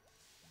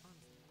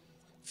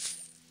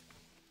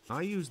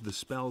 I used the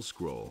spell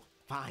scroll.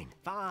 Fine,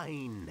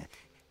 fine.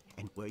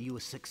 And were you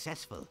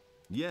successful?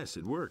 Yes,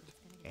 it worked.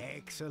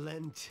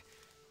 Excellent.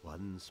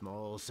 One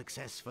small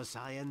success for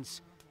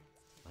science,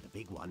 but a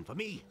big one for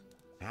me.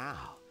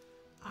 Now,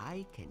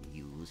 I can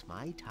use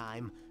my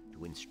time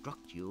to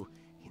instruct you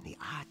in the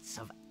arts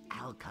of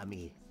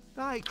alchemy.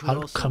 I could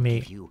also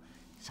give you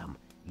some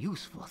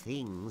useful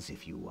things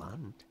if you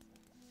want.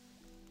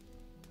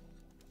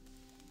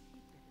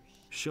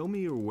 Show me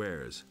your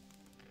wares.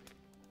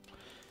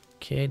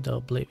 Okay, the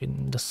believe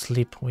in the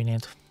sleep we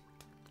need.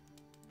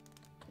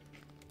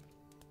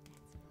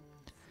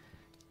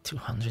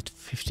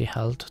 250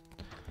 health.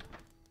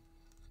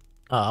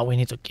 We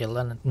need to kill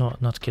and no,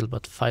 not kill,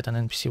 but fight an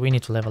NPC. We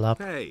need to level up.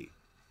 Hey.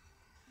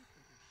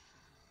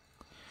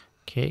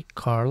 Okay,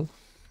 Carl.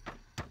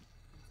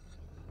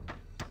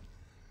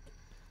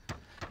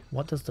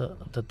 What does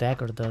the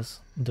dagger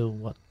do?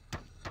 What?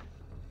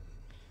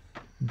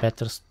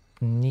 Better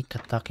sneak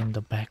attack in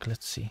the back.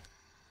 Let's see.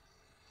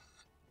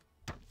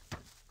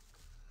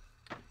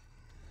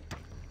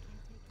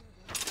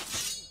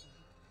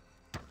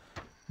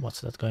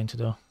 What's that going to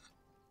do?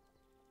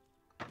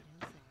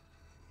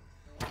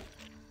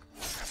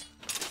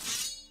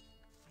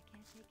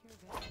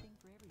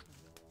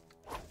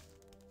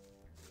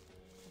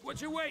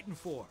 What you waiting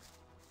for?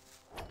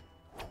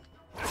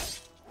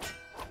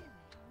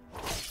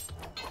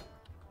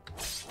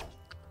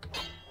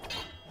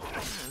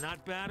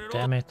 Not bad at all.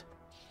 Damn it.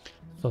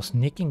 So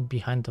sneaking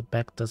behind the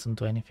back doesn't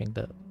do anything.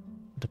 The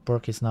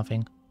perk is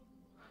nothing.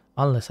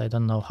 Unless I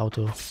don't know how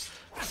to...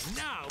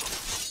 Now.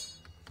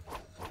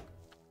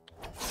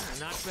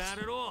 Not bad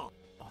at all.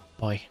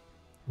 Boy,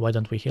 why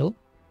don't we heal?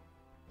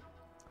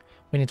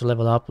 We need to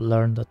level up,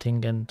 learn the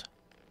thing and...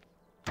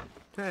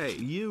 Hey,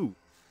 you!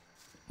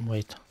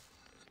 Wait,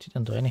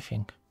 didn't do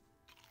anything.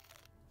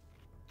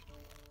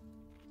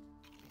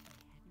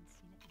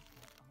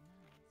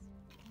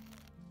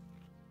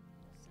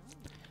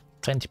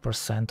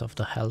 %20 of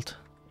the health.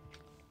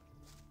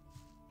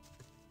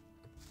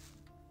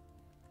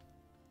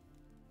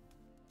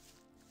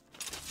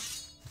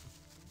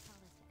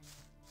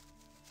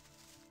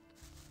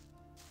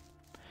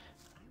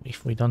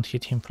 If we don't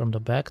hit him from the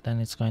back, then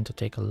it's going to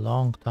take a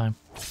long time.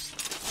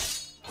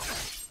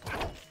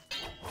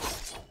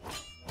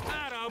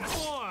 Atta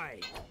boy!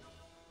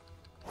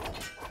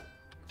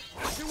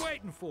 What you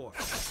waiting for?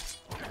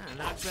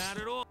 Not bad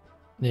at all.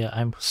 Yeah,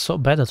 I'm so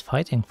bad at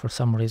fighting for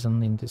some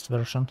reason in this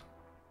version.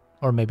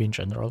 Or maybe in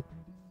general.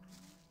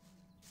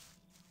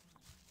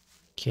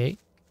 Okay.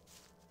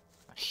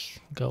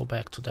 Go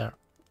back to there.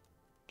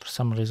 For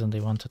some reason they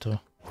wanted to.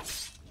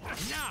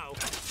 Now.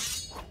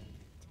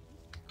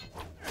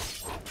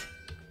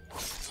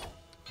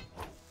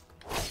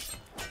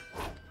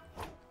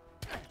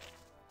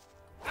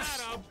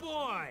 Atta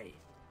boy!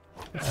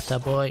 Atta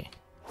boy.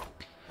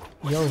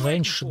 Your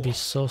range should be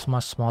so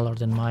much smaller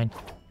than mine.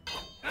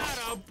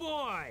 Atta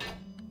boy!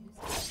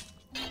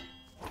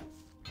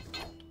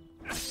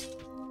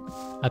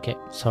 Okay,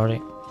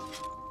 sorry.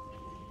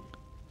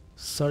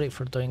 Sorry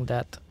for doing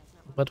that,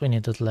 but we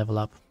needed to level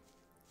up.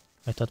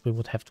 I thought we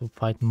would have to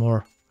fight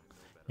more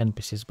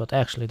NPCs, but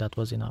actually that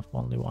was enough,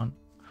 only one.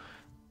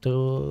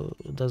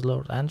 Does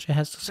Lord Andre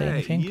has to say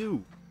anything?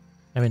 You.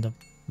 I mean,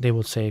 they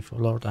would say if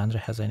Lord Andre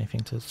has anything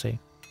to say.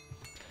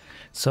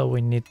 So we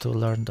need to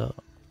learn the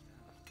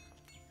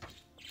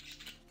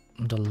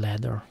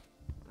ladder.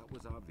 That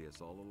was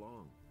obvious all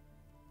along.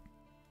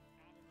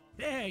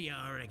 There you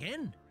are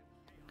again.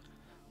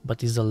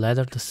 But is the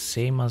ladder the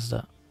same as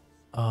the...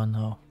 Oh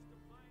no.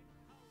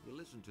 You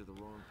listened to the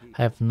wrong people.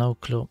 I have no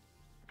clue.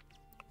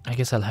 I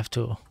guess I'll have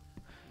to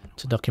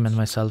document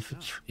myself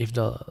if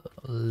the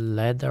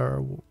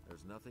ladder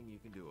There's nothing you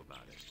can do about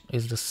it.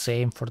 is the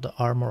same for the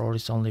armor or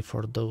is only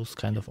for those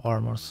kind of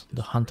armors,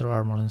 the hunter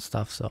armor and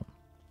stuff, so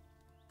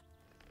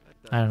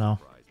I don't know.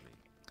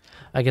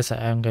 I guess I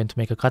am going to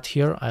make a cut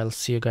here. I'll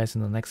see you guys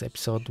in the next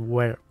episode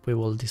where we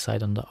will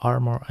decide on the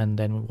armor and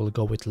then we will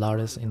go with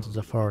Lares into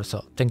the forest.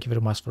 So thank you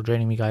very much for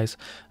joining me, guys.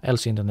 I'll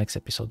see you in the next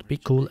episode. Be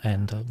cool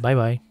and bye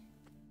bye.